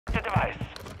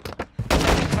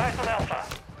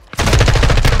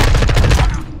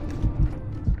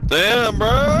Damn,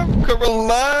 bro.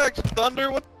 Relax, Thunder.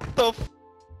 What the f?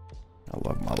 I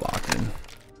love my lock-in.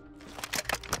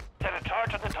 Set a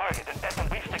charge on the target and bet that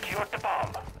we've secured the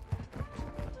bomb.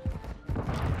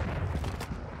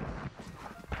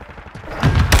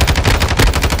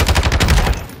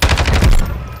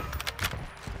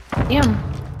 Damn.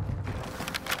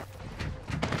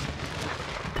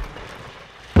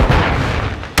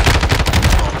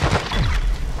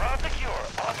 Round secure.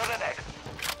 On to the next.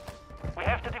 We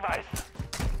have the device.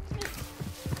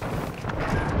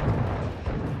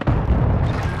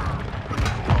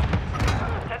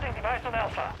 Setting device on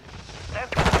Alpha.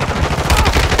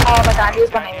 Oh my god, he was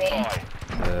behind me.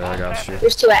 Yeah, I got you.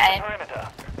 There's two at A. Perimeter.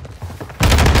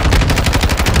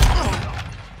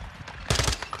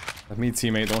 That's me,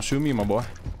 teammate. Don't shoot me, my boy.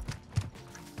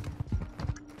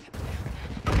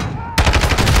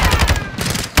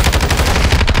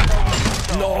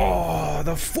 No,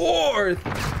 the fourth.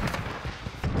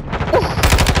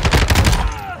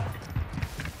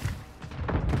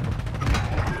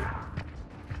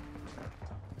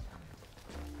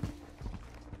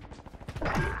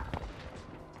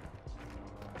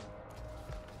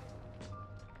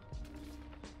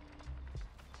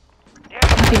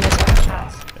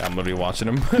 Yeah, I'm literally watching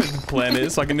him plan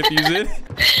it so I can defuse it.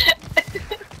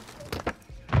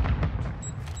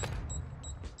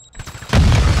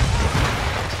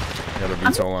 Got a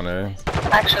VTOL on there.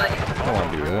 Actually. I don't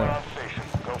want to do that.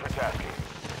 Go for tasking.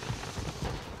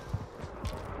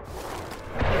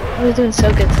 I was doing so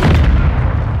good today.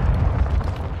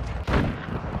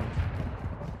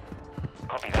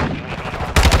 Copy that.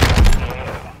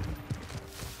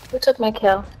 Who took my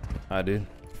kill? I did.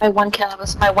 My one kill I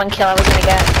was gonna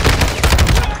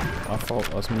get. My fault.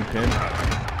 That's me, pin.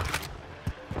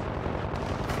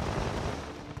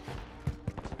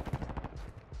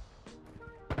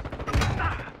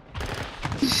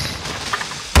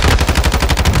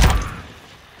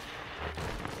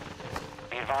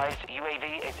 Be advised,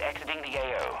 UAV is exiting the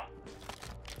AO.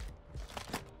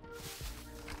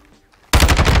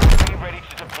 Be ready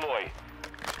to deploy.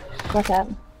 What's up?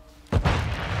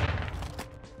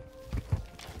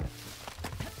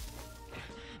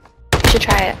 You should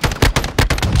try it.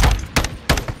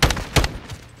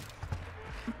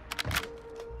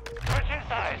 Switching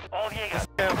sides. All Jaegers.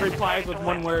 Replies with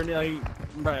one word,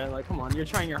 like, bro, like, come on, you're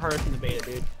trying your hardest in the beta,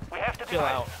 dude. We have to Chill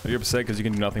out. Are you upset because you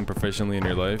can do nothing professionally in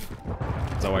your life?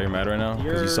 Is that why you're mad right now?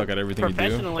 Because you suck at everything you do?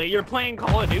 Professionally, you're playing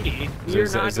Call of Duty. Are you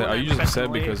just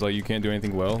upset because like you can't do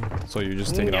anything well? So you're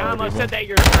just taking Yeah, out I'm other people? upset that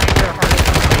you're trying your hardest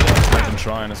in the beta. I've been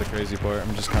trying, that's a crazy part.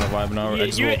 I'm just kind of vibing out. I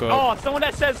just woke up. Oh, someone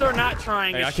that says they're not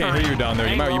trying. Hey, is I can't trying. hear you down there.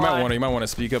 You might Ain't want to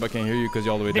speak up. I can't hear you because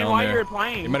you're all the way Then down why there. you're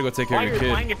playing? You might go take care of your Why kid.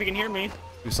 you're playing if you can hear me?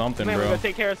 Do something, You might bro. go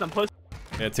take care of some pussy.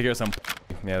 Yeah, take care of some.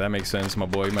 Yeah, that makes sense, my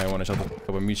boy. You might want to shut the fuck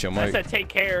up and mute your I mic. said take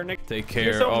care, Nick. Take You're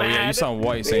care. so Oh yeah, you mad. sound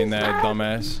white saying that,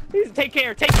 dumbass. Take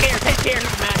care, take care, take care.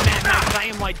 He's mad, because I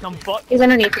am like dumb fuck. He's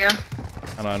underneath you.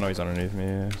 I know he's underneath me.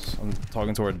 Yes. I'm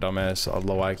talking to our dumbass,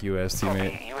 low IQ ass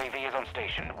teammate. UAV is on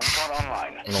station. Recon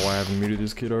online. I don't know why I haven't muted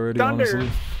this kid already, Thunder, honestly.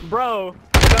 bro.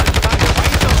 Thunder, why are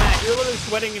you so mad? You're literally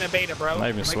sweating in a beta, bro. I'm not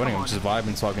even Like, sweating, come I'm on. just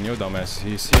vibing talking to your dumbass.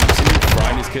 You see me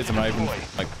frying these kids, I'm not even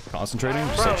like concentrating.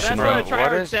 Just Bro, like that's shitting what around. a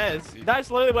tryhard says. That's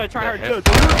literally what a tryhard heck?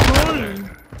 does.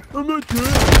 I'm not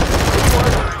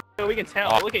trying. We can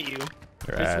tell. Look at you.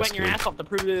 Your You're ass, sweating your kid. ass off to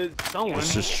prove to someone.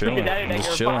 It's just Prove to chilling. daddy that I'm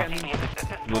just you're chilling.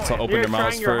 fucking- Let's open You're your mouths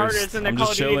trying your hardest first. in the I'm Call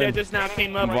just of Duty that chilling. just now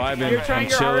came up. I'm vibing. You're trying I'm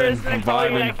your chilling. hardest in I'm the Call of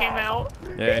Duty that vibing. came out.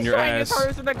 Yeah, and your trying his ass.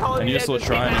 hardest in the Call of And Duty you're that still just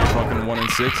came trying. You're out. fucking 1 and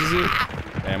 6, is it?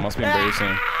 Damn, must be embarrassing.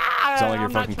 Sound like you're I'm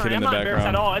not fucking trying. kid in the I'm not embarrassed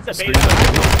background. at all. It's a Scream beta. like I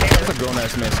don't that. care. That's a grown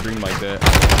ass man scream like that.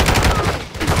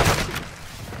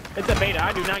 It's a beta.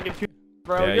 I do not give two.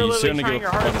 Bro, Yeah, you're you literally shouldn't trying give your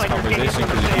a fuck hardest about like this you're conversation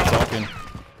because you keep talking.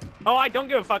 Oh, I don't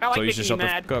give a fuck. I like So you making should you shut the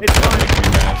mad. fuck up. It's Don't fun. make me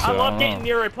mad, so I love don't getting know.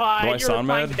 your reply. Do I You're sound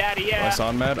replying mad? to daddy, yeah. Do I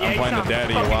sound mad? Yeah, I'm you playing to sound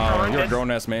daddy. fucking Wow, you're a horrendous.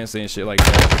 grown ass man saying shit like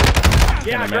that.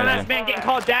 Yeah, a Can't grown ass imagine. man getting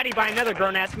called daddy by another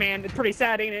grown ass man. It's pretty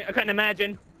sad, ain't it? I couldn't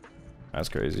imagine. That's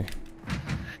crazy.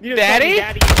 You just called me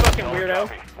daddy, you fucking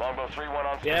weirdo. Longbow 3-1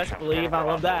 on Yes, station. believe. I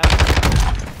love that.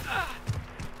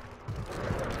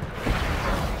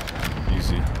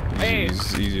 Easy. Hey,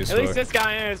 Easy as At least fuck. this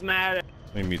guy is mad.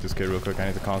 Let me meet this kid real quick. I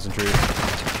need to concentrate.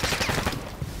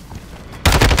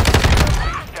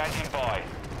 Standing by.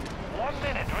 1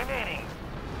 minute remaining.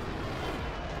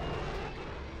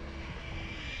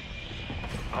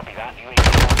 Copy that.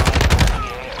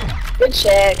 UAV. Good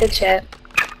shit, good shit.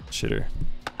 Shitter.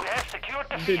 We have secured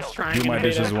the Dude's field. trying Do my in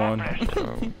beta. dishes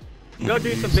one. Go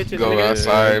do some bitches. Go nigga.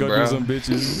 outside, Go bro. do some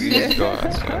bitches. Please go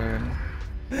outside.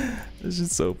 This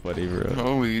is so funny, bro.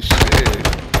 Holy shit.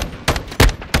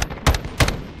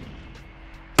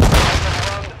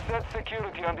 Set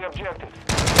security on the objectives.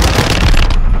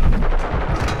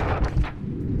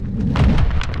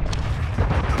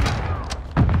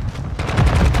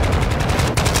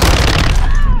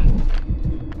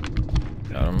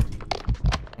 Got him.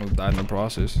 Almost died in the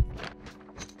process.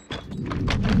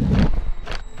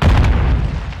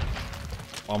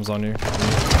 Bombs on you.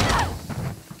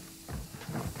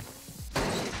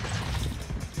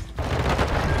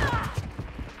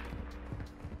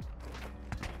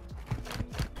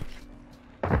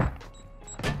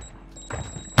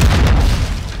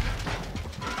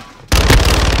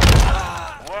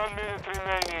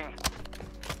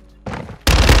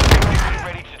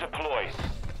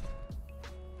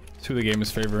 Who the game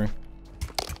is favoring.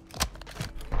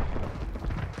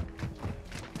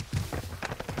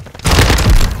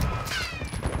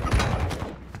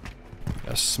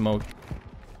 Got smoked.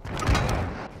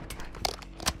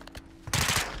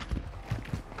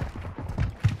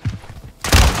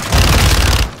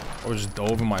 Oh, just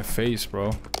dove in my face,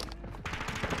 bro.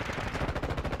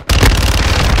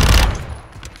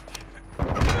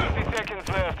 30 seconds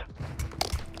left.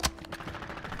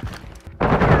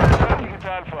 Planting at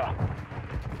Alpha.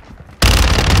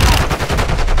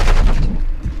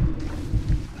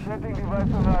 Setting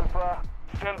device on Alpha.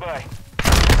 Stand by.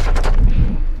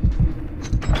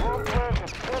 All planted.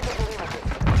 Set the perimeter.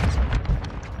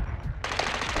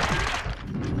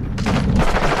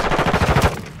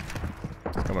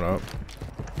 Coming up.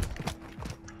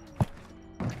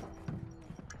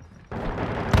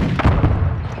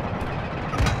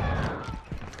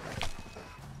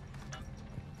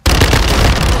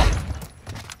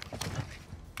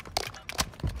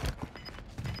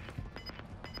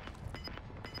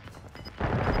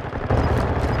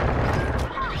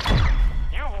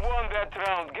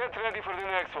 Get ready for the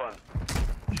next one.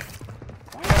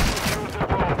 We have secured the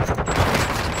bomb.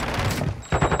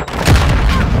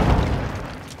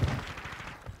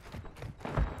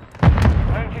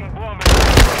 Planting bomb.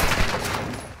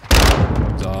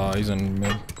 He's in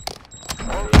mid.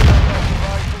 All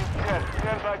devices set.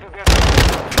 Stand by to get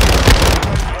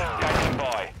standing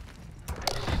by.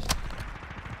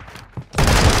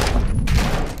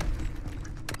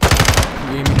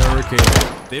 Aiming hurricane.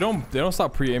 They don't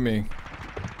stop pre-aiming.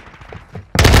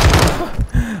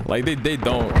 Like they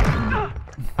don't.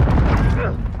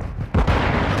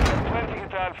 Planting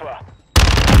at Alpha.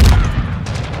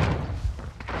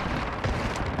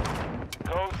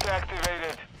 Coast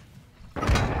activated.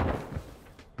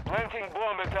 Planting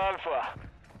bomb at Alpha.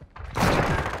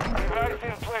 Device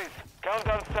in place.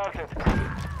 Countdown started.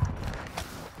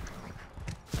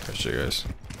 Good shit, guys.